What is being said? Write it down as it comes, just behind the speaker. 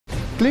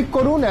Click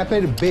করুন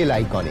অ্যাপের bell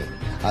আইকনে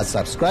আর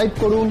সাবস্ক্রাইব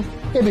করুন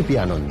এবিপি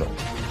আনন্দ।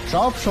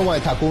 সব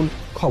সময় থাকুন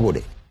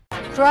খবরে।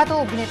 প্রয়াত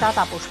অভিনেতা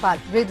তাপস পাল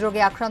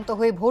হৃদরোগে আক্রান্ত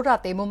হয়ে ভোর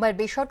রাতে মুম্বাইয়ের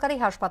বেসরকারি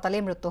হাসপাতালে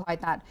মৃত্যু হয়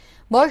তাঁর।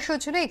 বয়স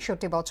হয়েছিল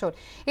 61 বছর।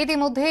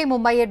 ইতিমধ্যে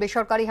মুম্বাইয়ের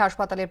বেসরকারি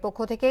হাসপাতালের পক্ষ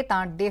থেকে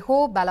তাঁর দেহ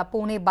বেলা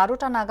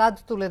 11:15 নাগাদ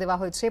তুলে দেওয়া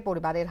হয়েছে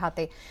পরিবারের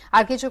হাতে।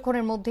 আর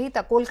কিছুক্ষণের মধ্যেই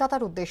তা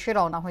কলকাতার উদ্দেশ্যে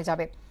রওনা হয়ে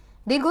যাবে।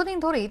 দীর্ঘদিন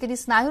ধরেই তিনি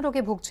স্নায়ু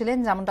রোগে ভুগছিলেন,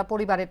 যেমনটা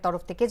পরিবারের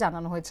তরফ থেকে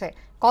জানানো হয়েছে।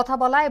 কথা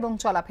বলা এবং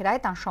চলাফেরায়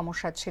তাঁর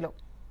সমস্যা ছিল।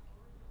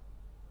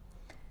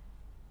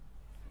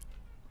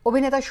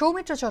 অভিনেতা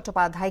সৌমিত্র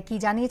চট্টোপাধ্যায় কি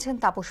জানিয়েছেন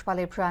তাপস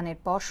পালের প্রয়াণের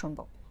পর শুনব।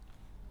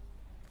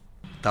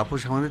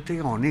 তাপস আমাদের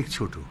থেকে অনেক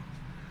ছোট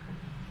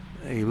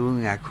এবং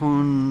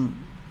এখন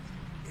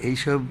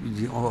এইসব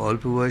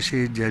অল্প বয়সে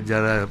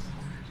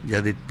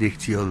যাদের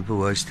দেখছি অল্প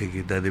বয়স থেকে,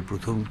 তাদের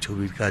প্রথম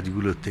ছবির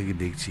কাজগুলোর থেকে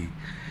দেখছি,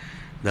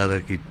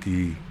 দাদার কীর্তি,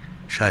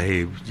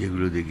 সাহেব,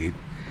 যেগুলো দেখি,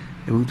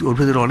 এবং ওর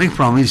ভেতরে অনেক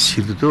প্রমিস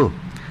ছিল, তো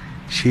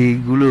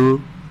সেইগুলো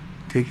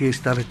থেকে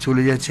তারা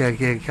চলে যাচ্ছে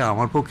একে একে।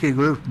 আমার পক্ষে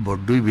এগুলো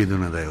বড্ডই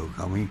বেদনাদায়ক।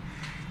 আমি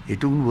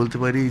এটুকু বলতে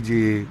পারি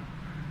যে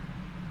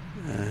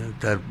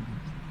তার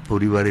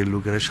পরিবারের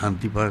লোকেরা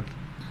শান্তি পাক।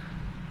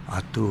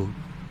 আর তো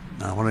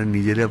আমরা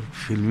নিজেরা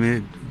ফিল্মের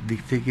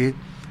দিক থেকে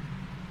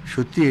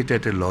সত্যি এটা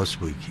একটা লস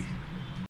বই কি।